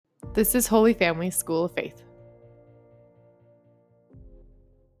This is Holy Family School of Faith.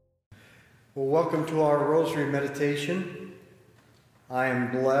 Well, welcome to our Rosary Meditation. I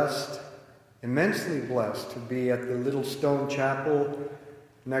am blessed, immensely blessed, to be at the Little Stone Chapel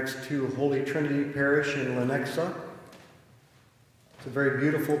next to Holy Trinity Parish in Lenexa. It's a very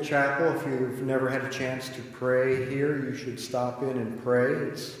beautiful chapel. If you've never had a chance to pray here, you should stop in and pray.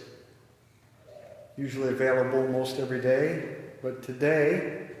 It's usually available most every day, but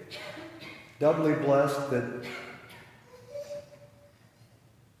today, doubly blessed that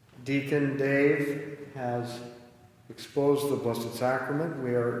Deacon Dave has exposed the Blessed Sacrament.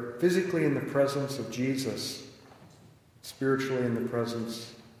 We are physically in the presence of Jesus, spiritually in the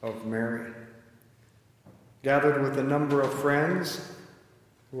presence of Mary. Gathered with a number of friends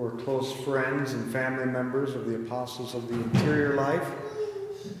who are close friends and family members of the Apostles of the Interior Life,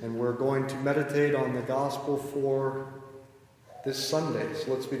 and we're going to meditate on the Gospel for this Sunday.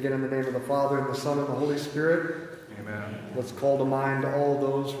 So let's begin in the name of the Father, and the Son, and the Holy Spirit. Amen. Let's call to mind all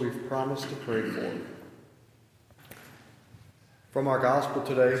those we've promised to pray for. From our Gospel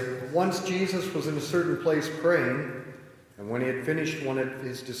today, once Jesus was in a certain place praying, and when he had finished, one of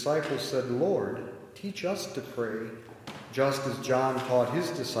his disciples said, "Lord, teach us to pray, just as John taught his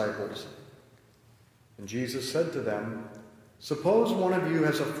disciples." And Jesus said to them, "Suppose one of you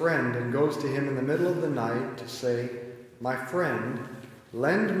has a friend and goes to him in the middle of the night to say, 'My friend,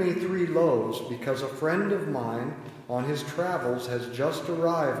 lend me 3 loaves, because a friend of mine on his travels has just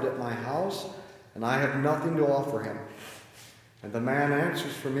arrived at my house, and I have nothing to offer him.' And the man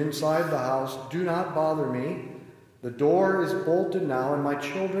answers from inside the house, 'Do not bother me. The door is bolted now, and my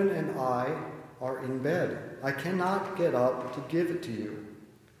children and I are in bed. I cannot get up to give it to you.'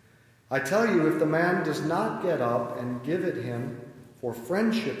 I tell you, if the man does not get up and give it him for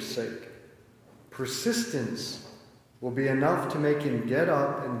friendship's sake, persistence will be enough to make him get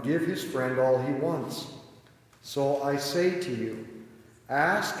up and give his friend all he wants. So I say to you,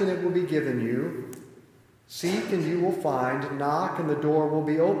 ask and it will be given you. Seek and you will find. Knock and the door will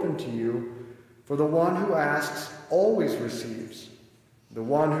be opened to you. For the one who asks always receives. The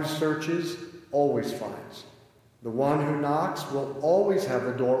one who searches always finds. The one who knocks will always have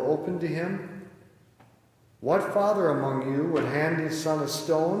the door open to him. What father among you would hand his son a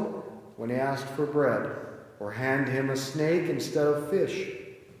stone when he asked for bread? Or hand him a snake instead of fish?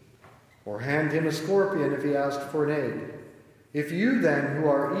 Or hand him a scorpion if he asked for an egg? If you then, who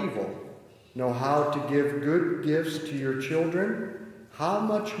are evil, know how to give good gifts to your children, how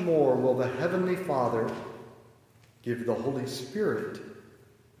much more will the Heavenly Father give the Holy Spirit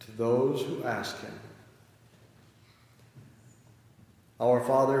to those who ask him?" Our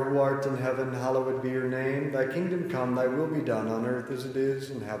Father, who art in heaven, hallowed be your name. Thy kingdom come, thy will be done on earth as it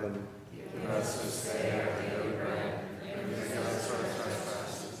is in heaven. Give us this day our daily bread, and forgive us our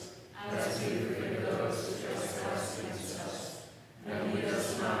trespasses, as we forgive those who trespass against us. And lead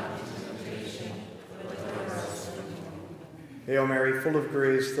us not into temptation, but deliver us from evil. Hail Mary, full of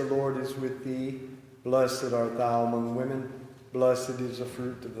grace, the Lord is with thee. Blessed art thou among women. Blessed is the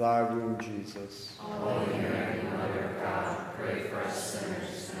fruit of thy womb, Jesus. Holy Mary, Mother of God, pray for us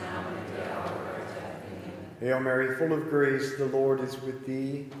sinners, now and at the hour of our death. Amen. Hail Mary, full of grace, the Lord is with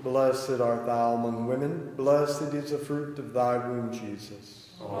thee. Blessed art thou among women. Blessed is the fruit of thy womb, Jesus.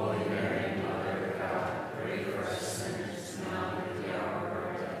 Holy Mary, Mother of God, pray for us sinners, now and at the hour of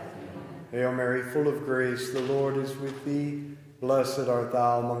our death. Amen. Hail Mary, full of grace, the Lord is with thee. Blessed art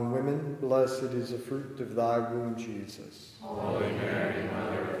thou among women. Blessed is the fruit of thy womb, Jesus. Holy Mary,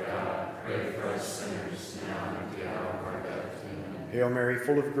 Mother of God, pray for us sinners, now and at the hour of our death. Amen. Hail Mary,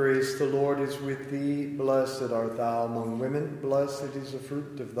 full of grace, the Lord is with thee. Blessed art thou among women. Blessed is the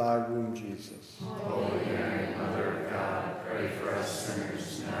fruit of thy womb, Jesus. Holy Mary, Mother of God, pray for us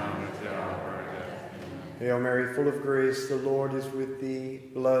sinners, now and at the hour of our death. Amen. Hail Mary, full of grace, the Lord is with thee.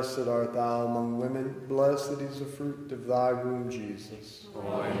 Blessed art thou among women. Blessed is the fruit of thy womb, Jesus.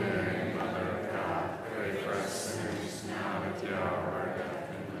 Holy Mary, Mother of God, pray for us sinners, now and at the hour of our death.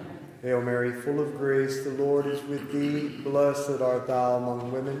 Amen. Hail Mary, full of grace, the Lord is with thee. Blessed art thou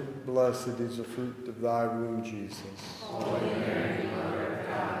among women. Blessed is the fruit of thy womb, Jesus. Holy Mary, Mother of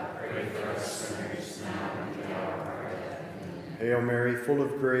God, pray for us sinners, now and at the hour of our death. Amen. Hail Mary, full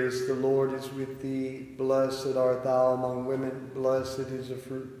of grace, the Lord is with thee. Blessed art thou among women. Blessed is the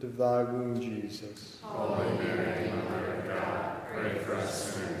fruit of thy womb, Jesus. Holy Mary, Mother of God, pray for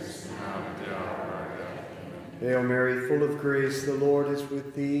us sinners, now and at the hour of our death. Amen. Hail Mary, full of grace, the Lord is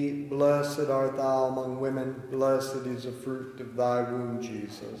with thee. Blessed art thou among women. Blessed is the fruit of thy womb,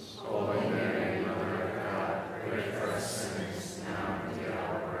 Jesus. Holy Mary, Mother of God, pray for us sinners, now and at the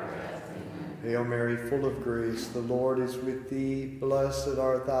hour of our death. Amen. Hail Mary, full of grace, the Lord is with thee. Blessed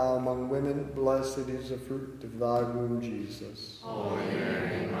art thou among women, blessed is the fruit of thy womb, Jesus. Holy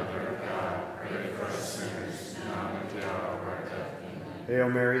Mary, Mother of God, pray for us sinners, now and at the hour of our death. Amen. Hail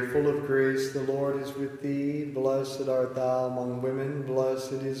Mary, full of grace, the Lord is with thee. Blessed art thou among women,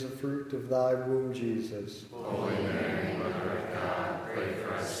 blessed is the fruit of thy womb, Jesus. Holy Mary, Mother of God, pray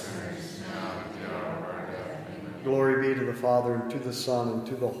for us sinners, now and at the hour of our death. Amen. Glory be to the Father, and to the Son, and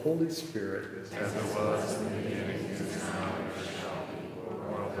to the Holy Spirit. As it was in the beginning, is now, and ever shall be,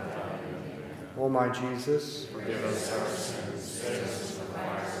 world without end. O my Jesus, Forgive us our sins, save us from the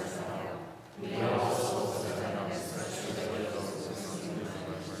fires of hell. Lead all souls to heaven, especially those who need thy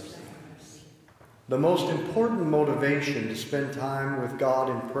mercy. the most important motivation to spend time with God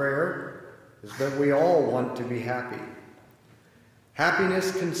in prayer is that we all want to be happy.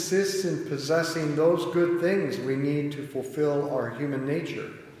 Happiness consists in possessing those good things we need to fulfill our human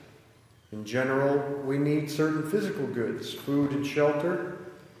nature. In general, we need certain physical goods, food and shelter.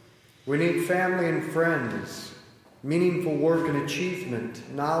 We need family and friends, meaningful work and achievement,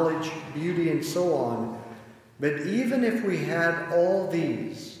 knowledge, beauty, and so on. But even if we had all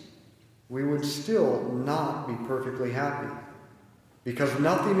these, we would still not be perfectly happy. Because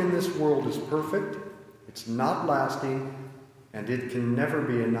nothing in this world is perfect, it's not lasting, and it can never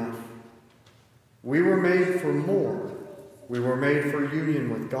be enough. We were made for more. We were made for union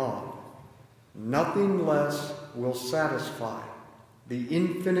with God. Nothing less will satisfy the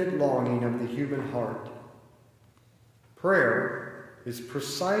infinite longing of the human heart. Prayer is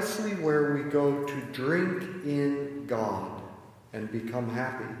precisely where we go to drink in God and become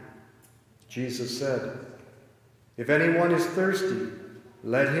happy. Jesus said, "If anyone is thirsty,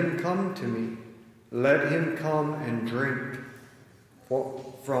 let him come to me. Let him come and drink. For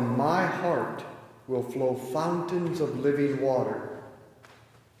from my heart will flow fountains of living water."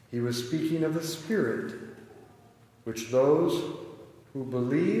 He was speaking of the Spirit, which those who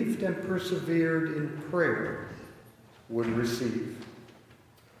believed and persevered in prayer would receive.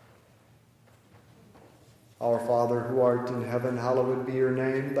 Our Father, who art in heaven, hallowed be your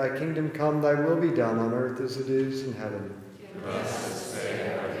name. Thy kingdom come, thy will be done on earth as it is in heaven. Give us this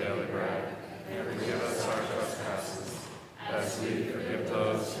day our daily bread, and forgive us our trespasses, as we forgive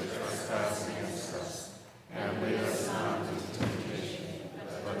those who trespass against us. And lead us not into temptation,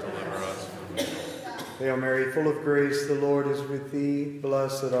 but deliver us from evil. Hail Mary, full of grace, the Lord is with thee.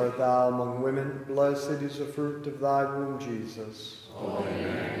 Blessed art thou among women, blessed is the fruit of thy womb, Jesus. Holy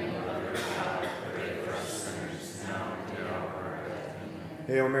Mary, Mother of God, pray for us sinners, now and at the hour of our death. Amen.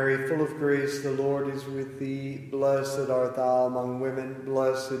 Hail Mary, full of grace, the Lord is with thee. Blessed art thou among women,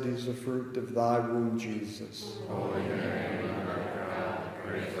 blessed is the fruit of thy womb, Jesus. Holy Mary, Mother of God,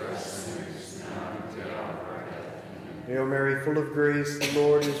 pray for us sinners, now and at the hour of our death. Amen. Hail Mary, full of grace, the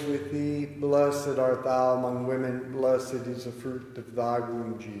Lord is with thee. Blessed art thou among women, blessed is the fruit of thy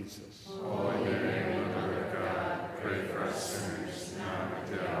womb, Jesus. Holy Mary, Mother of God, pray for us sinners, now and at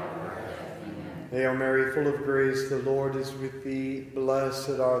the hour of our death. Amen. Hail Mary, full of grace, the Lord is with thee.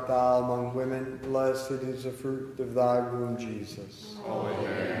 Blessed art thou among women, blessed is the fruit of thy womb, Jesus. Holy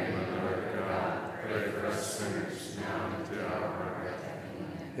Mary, Mother of God, pray for us sinners, now and at the hour of our death.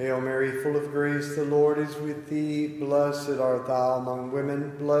 Amen. Hail Mary, full of grace, the Lord is with thee. Blessed art thou among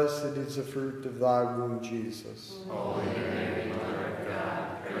women, blessed is the fruit of thy womb, Jesus. Holy Mary, Mother of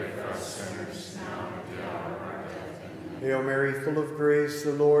God, pray for us sinners, now and at the hour of our death. Amen. Hail Mary, full of grace,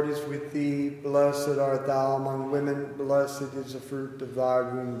 the Lord is with thee. Blessed art thou among women, blessed is the fruit of thy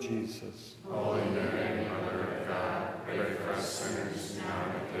womb, Jesus. Holy Mary, Mother of God, pray for us sinners, now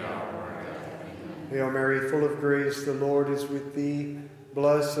and at the hour of our death. Amen. Hail Mary, full of grace, the Lord is with thee.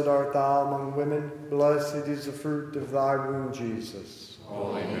 Blessed art thou among women, blessed is the fruit of thy womb, Jesus.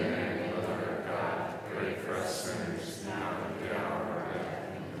 Holy Mary, Mother of God, pray for us sinners, now and at the hour of our death.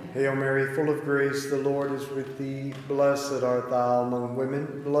 Amen. Hail Mary, full of grace, the Lord is with thee. Blessed art thou among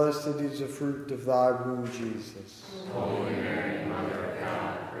women, blessed is the fruit of thy womb, Jesus. Holy Mary, Mother of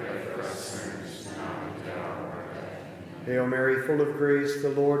God, pray for us sinners, now and at the hour of our death. Amen. Hail Mary, full of grace, the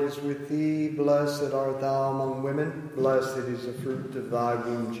Lord is with thee. Blessed art thou among women, blessed is the fruit of thy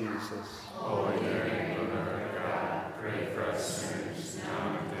womb, Jesus. Holy Mary, Mother of God, pray for us sinners, now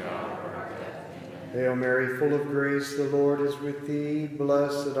and at the hour of our death. Amen. Hail Mary, full of grace, the Lord is with thee.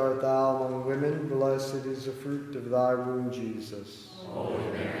 Blessed art thou among women, blessed is the fruit of thy womb, Jesus. Holy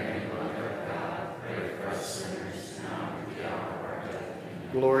Mary, Mother of God, pray for us sinners, now and at the hour of our death.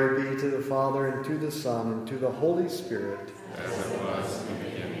 Amen. Glory be to the Father, and to the Son, and to the Holy Spirit. As it was in the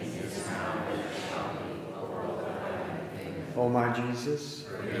beginning, is now, and ever shall be, world without end. Amen. O my Jesus,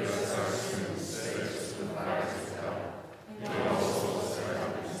 Forgive us our sins, save us from the fires of hell. Lead all souls to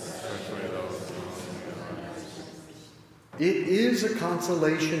heaven, especially those It is a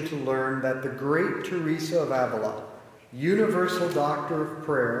consolation to learn that the great Teresa of Avila, universal doctor of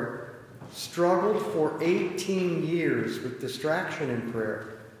prayer, struggled for 18 years with distraction in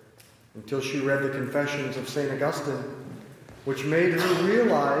prayer until she read the Confessions of St. Augustine, which made her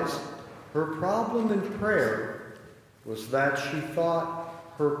realize her problem in prayer was that she thought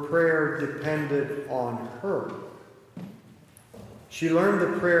her prayer depended on her. She learned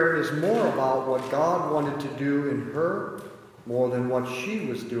that prayer is more about what God wanted to do in her more than what she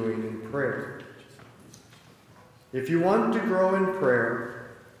was doing in prayer. If you want to grow in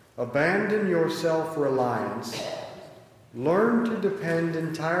prayer, abandon your self-reliance, learn to depend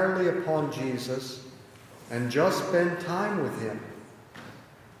entirely upon Jesus, and just spend time with him.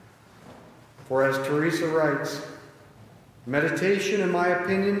 For as Teresa writes, meditation, in my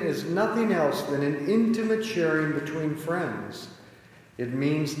opinion, is nothing else than an intimate sharing between friends. It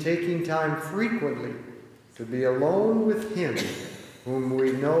means taking time frequently to be alone with him whom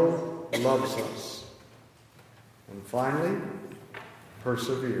we know loves us. And finally,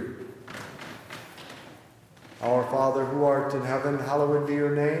 persevere. Our Father who art in heaven, hallowed be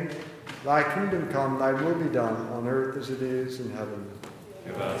your name. Thy kingdom come, thy will be done, on earth as it is in heaven.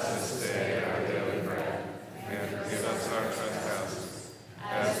 Give us this day our daily bread, and forgive us our trespasses,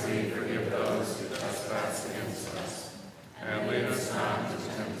 as we forgive those who trespass against us. And lead us not into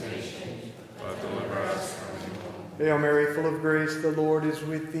temptation, but deliver us from evil. Hail Mary, full of grace, the Lord is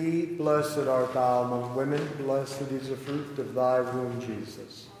with thee. Blessed art thou among women, blessed is the fruit of thy womb,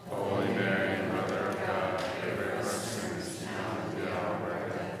 Jesus. Holy Mary, Mother of God, pray for us sinners, now and at the hour of our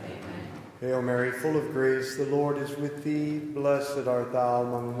death. Amen. Hail Mary, full of grace, the Lord is with thee. Blessed art thou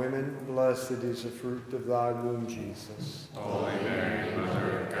among women, blessed is the fruit of thy womb, Jesus. Holy Mary,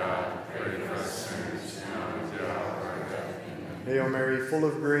 Mother of God, pray for us sinners, now and at the hour of our death. Amen. Hail Mary, full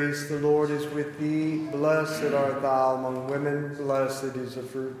of grace, the Lord is with thee. Blessed art thou among women, blessed is the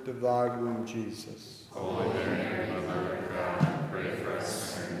fruit of thy womb, Jesus. Holy Mary, Mother of God, pray for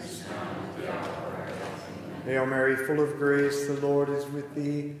us sinners, now and at the hour of our death. Amen. Hail Mary, full of grace, the Lord is with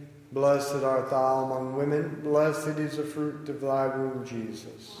thee. Blessed art thou among women, blessed is the fruit of thy womb,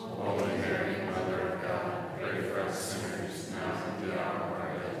 Jesus. Holy Mary, Mother of God, pray for us sinners, now and at the hour of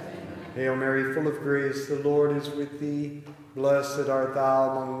our death. Amen. Hail Mary, full of grace, the Lord is with thee. Blessed art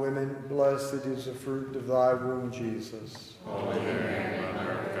thou among women, blessed is the fruit of thy womb, Jesus. Holy Mary,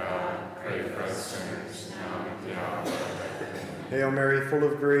 Mother of God, pray for us sinners, now and at the hour of our death. Amen. Hail Mary, full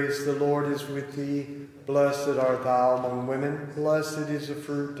of grace, the Lord is with thee. Blessed art thou among women, blessed is the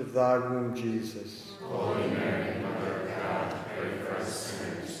fruit of thy womb, Jesus. Holy Mary, Mother of God, pray for us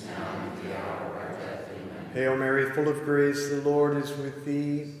sinners, now and at the hour of our death. Amen. Hail Mary, full of grace, the Lord is with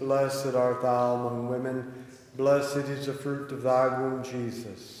thee. Blessed art thou among women, blessed is the fruit of thy womb,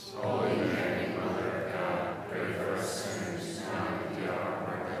 Jesus. Holy Mary, Mother of God, pray for us sinners, now and at the hour of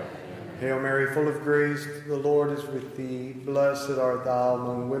our death. Amen. Hail Mary, full of grace, the Lord is with thee. Blessed art thou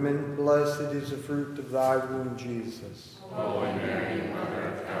among women, blessed is the fruit of thy womb, Jesus. Holy Mary, Mother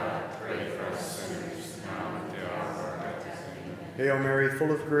of God, pray for us sinners, now and at the hour of our death. Amen. Hail Mary,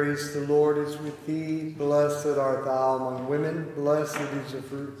 full of grace, the Lord is with thee. Blessed art thou among women, blessed is the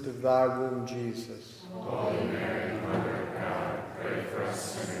fruit of thy womb, Jesus. Holy Mary, Mother of God, pray for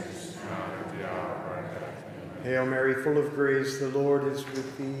us sinners, now and at the hour of our death. Amen. Hail Mary, full of grace, the Lord is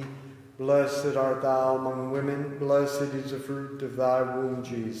with thee. Blessed art thou among women, blessed is the fruit of thy womb,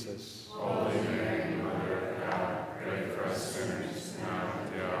 Jesus. Holy Mary, Mother of God, pray for us sinners, now and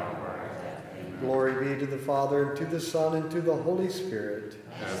at the hour of our death. Amen. Glory be to the Father, and to the Son, and to the Holy Spirit.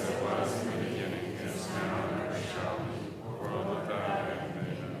 As it was in the beginning, is now, and ever shall be, world without end.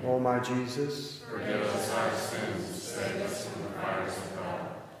 Amen. O my Jesus, Forgive us our sins, save us from the fires of hell.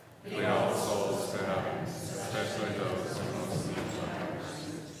 Lead all souls to heaven, especially those in most need of thy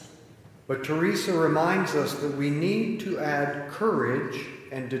mercy. but Teresa reminds us that we need to add courage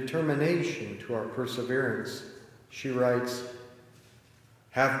and determination to our perseverance. She writes,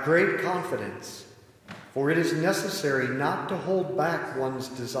 "Have great confidence, for it is necessary not to hold back one's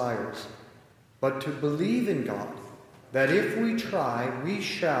desires, but to believe in God, that if we try, we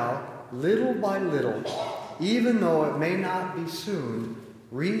shall, little by little, even though it may not be soon,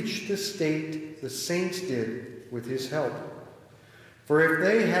 reach the state the saints did with his help. For if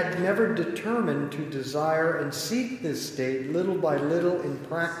they had never determined to desire and seek this state little by little in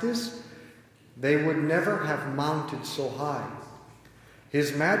practice, they would never have mounted so high.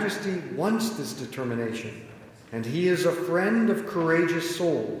 His Majesty wants this determination, and he is a friend of courageous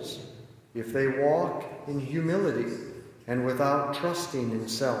souls, if they walk in humility and without trusting in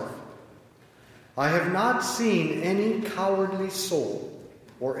self. I have not seen any cowardly soul,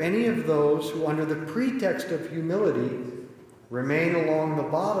 or any of those who under the pretext of humility remain along the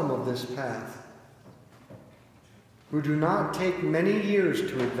bottom of this path, who do not take many years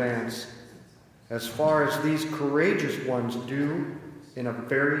to advance, as far as these courageous ones do in a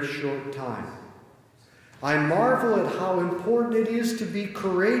very short time. I marvel at how important it is to be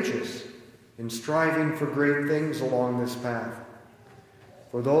courageous in striving for great things along this path.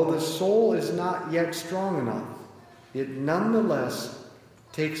 For though the soul is not yet strong enough, it nonetheless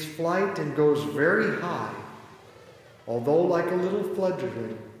takes flight and goes very high, although like a little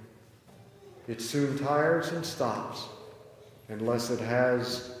fledgling, it soon tires and stops, unless it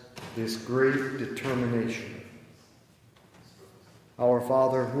has this great determination. Our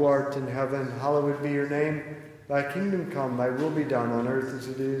Father, who art in heaven, hallowed be your name. Thy kingdom come, thy will be done on earth as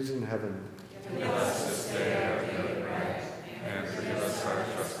it is in heaven. Give us this day our daily bread, and forgive us our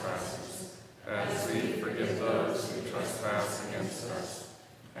trespasses, as we forgive those who trespass against us.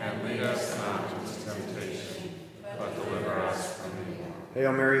 And lead us not into temptation, but deliver us from evil.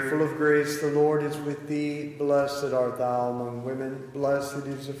 Hail Mary, full of grace, the Lord is with thee. Blessed art thou among women. Blessed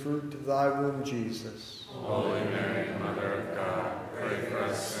is the fruit of thy womb, Jesus. Holy Mary, Mother of God, pray for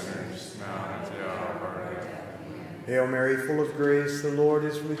us sinners, now and at the hour of our death. Hail Mary, full of grace, the Lord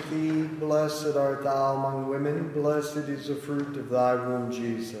is with thee. Blessed art thou among women. Blessed is the fruit of thy womb,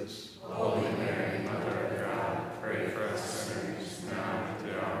 Jesus. Holy Mary, Mother of God, pray for us sinners, now and at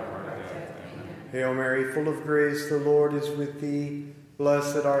the hour of our death. Amen. Hail Mary, full of grace, the Lord is with thee.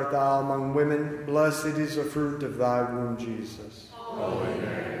 Blessed art thou among women. Blessed is the fruit of thy womb, Jesus. Holy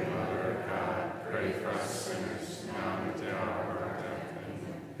Mary, Mother of God, pray for us sinners, now and at the hour of our death.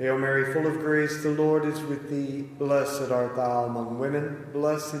 Amen. Hail Mary, full of grace, the Lord is with thee. Blessed art thou among women.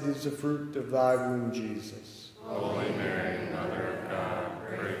 Blessed is the fruit of thy womb, Jesus. Holy Mary, Mother of God,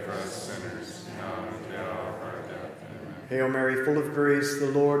 pray for us sinners, now and at the hour of our death. Amen. Hail Mary, full of grace, the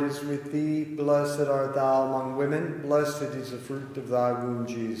Lord is with thee. Blessed art thou among women. Blessed is the fruit of thy womb,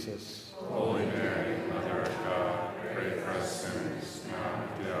 Jesus. Holy Mary, Mother of God, pray for us sinners, now and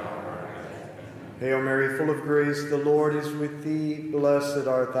at the hour of our death. Amen. Hail Mary, full of grace, the Lord is with thee. Blessed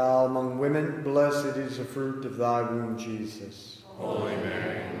art thou among women. Blessed is the fruit of thy womb, Jesus. Holy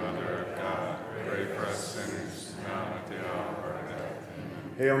Mary, Mother of God, pray for us sinners, now and at the hour of our death.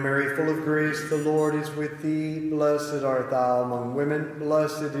 Amen. Hail Mary, full of grace, the Lord is with thee. Blessed art thou among women.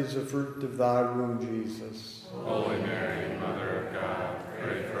 Blessed is the fruit of thy womb, Jesus. Holy Mary, Mother of God,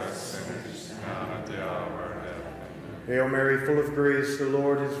 pray for us sinners, now and at the hour of our death. Amen. Hail Mary, full of grace, the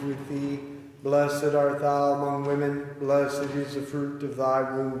Lord is with thee. Blessed art thou among women. Blessed is the fruit of thy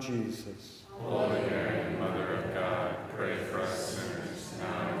womb, Jesus. Holy Mary, Mother of God, pray for us sinners,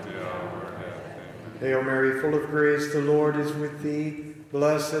 now and at the hour of our death. Amen. Hail Mary, full of grace, the Lord is with thee.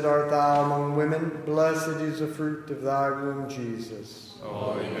 Blessed art thou among women. Blessed is the fruit of thy womb, Jesus.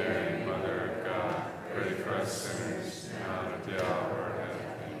 Holy Mary, Mother of God, pray for us sinners, now and at the hour of our death.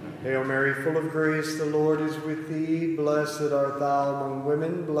 Amen. Hail Mary, full of grace, the Lord is with thee. Blessed art thou among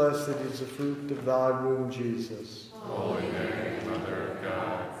women. Blessed is the fruit of thy womb, Jesus. Holy Mary, Mother of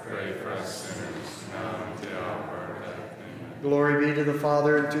God, pray for us sinners, now and at the hour of our death. Amen. Glory be to the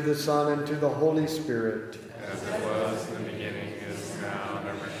Father, and to the Son, and to the Holy Spirit. As it was in the beginning, is now, and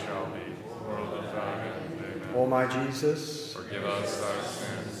ever shall be, world without end. Amen. O my Jesus, Forgive us our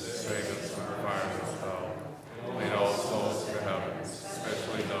sins, save us from the fires of hell. Lead all souls to heaven,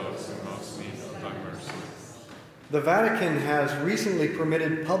 especially those in most need of thy mercy. the Vatican has recently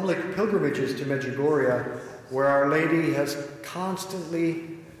permitted public pilgrimages to Medjugorje, where Our Lady has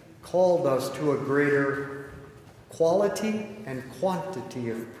constantly called us to a greater quality and quantity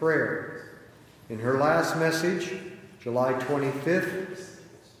of prayer. In her last message, July 25th,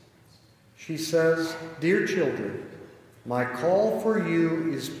 she says, "Dear children, my call for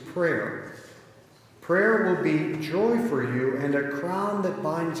you is prayer. Prayer will be joy for you and a crown that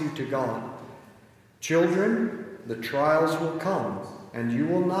binds you to God. Children, the trials will come, and you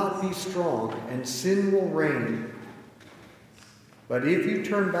will not be strong, and sin will reign. But if you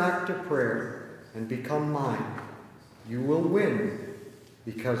turn back to prayer and become mine, you will win,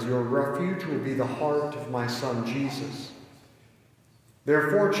 because your refuge will be the heart of my Son Jesus.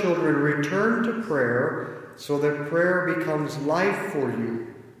 Therefore, children, return to prayer so that prayer becomes life for you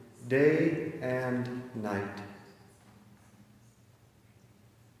day and night."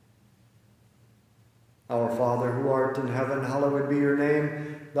 Our Father, who art in heaven, hallowed be your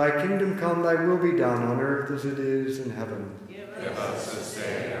name. Thy kingdom come, thy will be done on earth as it is in heaven. Give us this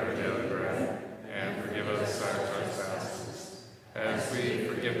day our daily bread, and forgive us our trespasses, as we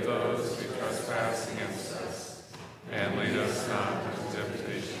forgive those who trespass against us. And lead us not into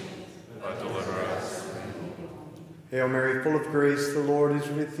temptation, but deliver us from evil. Hail Mary, full of grace, the Lord is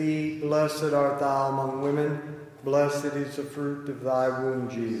with thee. Blessed art thou among women. Blessed is the fruit of thy womb,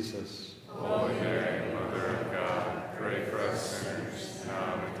 Jesus. Holy Mary, Mother of God, pray for us sinners,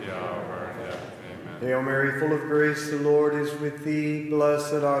 now and at the hour of our death. Amen. Hail Mary, full of grace, the Lord is with thee.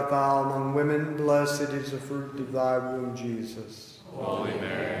 Blessed art thou among women. Blessed is the fruit of thy womb, Jesus. Holy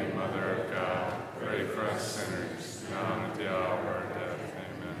Mary, Mother of God, pray for us sinners, now and at the hour of our death.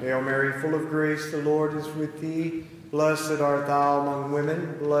 Amen. Hail Mary, full of grace, the Lord is with thee. Blessed art thou among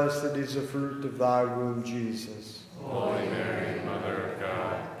women. Blessed is the fruit of thy womb, Jesus. Holy Mary, Mother of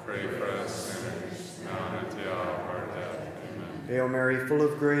God, pray for us sinners, now and at the hour of our death. Amen. Hail Mary, full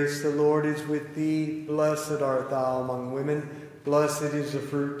of grace, the Lord is with thee. Blessed art thou among women. Blessed is the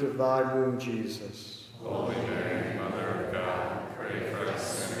fruit of thy womb, Jesus. Holy Mary, Mother of God, pray for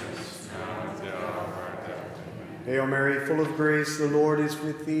us sinners, now and at the hour of our death. Amen. Hail Mary, full of grace, the Lord is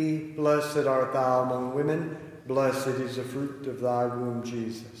with thee. Blessed art thou among women. Blessed is the fruit of thy womb,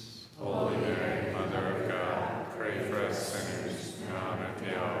 Jesus. Holy Mary, Mother of God, pray for us sinners, now and at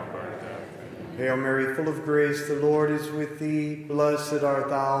the hour of our death. Amen. Hail Mary, full of grace, the Lord is with thee. Blessed art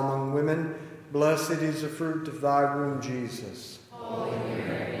thou among women. Blessed is the fruit of thy womb, Jesus. Holy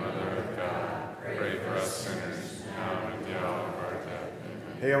Mary, Mother of God, pray for us sinners, now and at the hour of our death.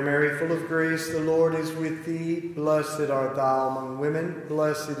 Amen. Hail Mary, full of grace, the Lord is with thee. Blessed art thou among women.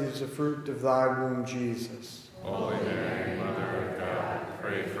 Blessed is the fruit of thy womb, Jesus. Holy Mary, Mother of God,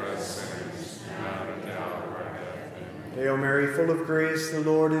 pray for us sinners, now and at the hour of our death. Amen. Hail Mary, full of grace, the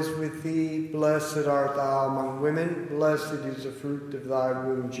Lord is with thee. Blessed art thou among women. Blessed is the fruit of thy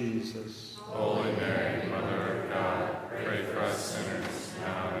womb, Jesus. Holy Mary, Mother of God, pray for us sinners,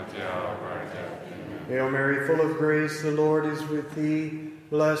 now and at the hour of our death. Amen. Hail Mary, full of grace, the Lord is with thee.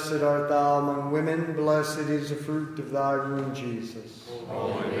 Blessed art thou among women. Blessed is the fruit of thy womb, Jesus.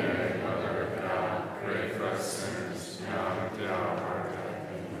 Holy Mary, Mother of God, pray for us sinners, now and at the hour of our death.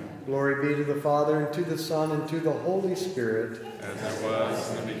 Amen. Glory be to the Father, and to the Son, and to the Holy Spirit. As it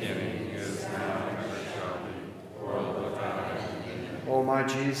was in the beginning, is now, and ever shall be, world without end. Amen. O my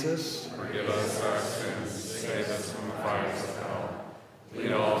Jesus, Forgive us our sins, save us from the fires of hell.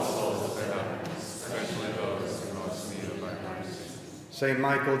 Lead all souls to heaven, especially those in most need of thy mercy. Saint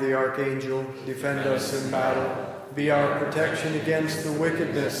Michael the Archangel, defend us in battle. Be our protection against the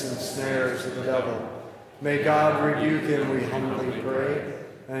wickedness and snares of the devil. May God rebuke him, we humbly pray.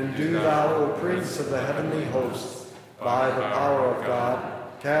 And do thou, O Prince of the heavenly host, by the power of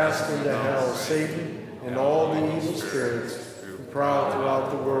God, cast into hell Satan and all the evil spirits who prowl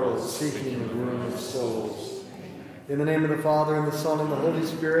throughout the world, seeking the ruin of souls. In the name of the Father, and the Son, and the Holy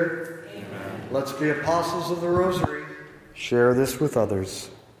Spirit, amen. Let's be apostles of the Rosary. Share this with others.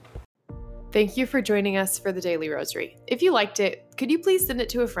 Thank you for joining us for the Daily Rosary. If you liked it, could you please send it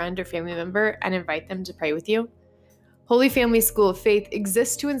to a friend or family member and invite them to pray with you? Holy Family School of Faith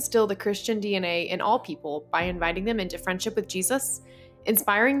exists to instill the Christian DNA in all people by inviting them into friendship with Jesus,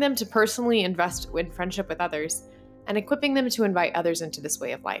 inspiring them to personally invest in friendship with others, and equipping them to invite others into this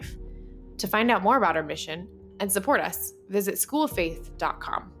way of life. To find out more about our mission and support us, visit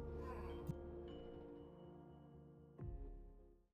schooloffaith.com.